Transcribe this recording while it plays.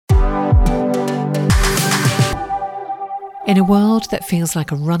In a world that feels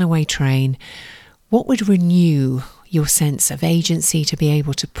like a runaway train, what would renew your sense of agency to be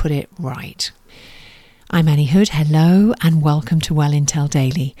able to put it right? I'm Annie Hood. Hello and welcome to Well Intel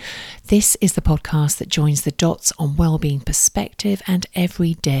Daily. This is the podcast that joins the dots on well-being perspective and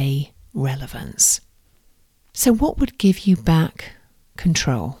everyday relevance. So what would give you back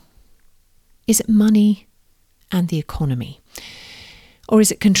control? Is it money and the economy? Or is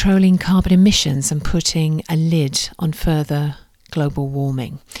it controlling carbon emissions and putting a lid on further global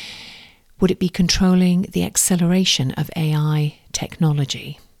warming? Would it be controlling the acceleration of AI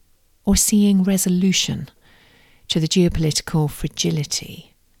technology? Or seeing resolution to the geopolitical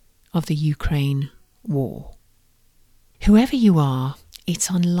fragility of the Ukraine war? Whoever you are, it's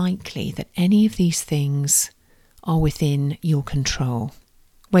unlikely that any of these things are within your control.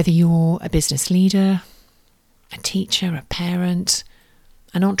 Whether you're a business leader, a teacher, a parent,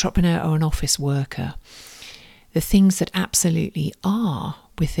 an entrepreneur or an office worker, the things that absolutely are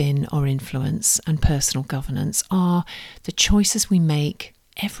within our influence and personal governance are the choices we make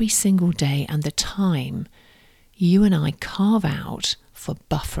every single day and the time you and I carve out for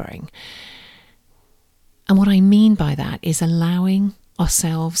buffering. And what I mean by that is allowing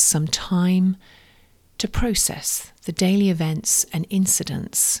ourselves some time to process the daily events and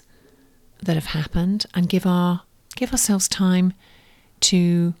incidents that have happened and give ourselves time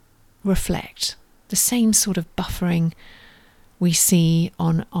to reflect. The same sort of buffering we see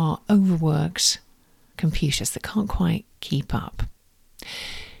on our overworked computers that can't quite keep up.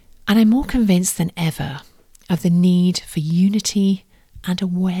 And I'm more convinced than ever of the need for unity and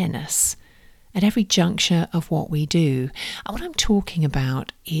awareness at every juncture of what we do. And what I'm talking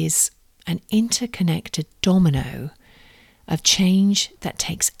about is an interconnected domino of change that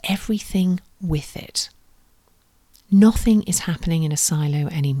takes everything with it. Nothing is happening in a silo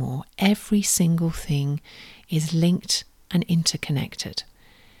anymore. Every single thing is linked and interconnected.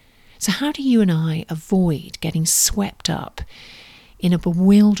 So how do you and I avoid getting swept up in a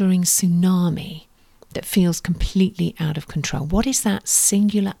bewildering tsunami that feels completely out of control? What is that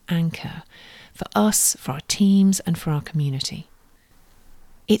singular anchor for us, for our teams, and for our community?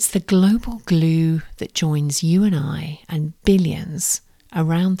 It's the global glue that joins you and I and billions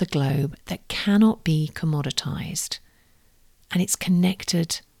around the globe that cannot be commoditized, and it's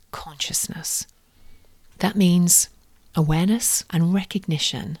connected consciousness. That means awareness and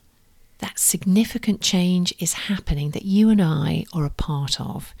recognition that significant change is happening that you and I are a part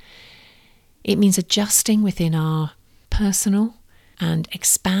of. It means adjusting within our personal and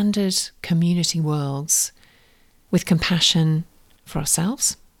expanded community worlds with compassion for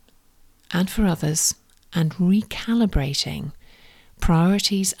ourselves and for others, and recalibrating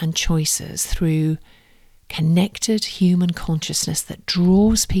priorities and choices through connected human consciousness that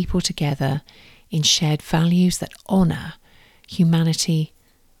draws people together in shared values that honour humanity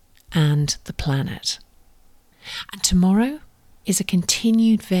and the planet. And tomorrow is a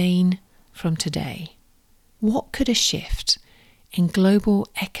continued vein from today. What could a shift in global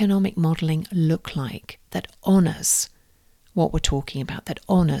economic modelling look like that honours what we're talking about, that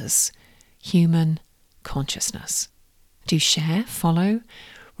honours human consciousness? Do share, follow,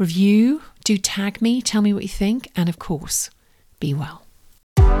 review, do tag me, tell me what you think, and of course, be well.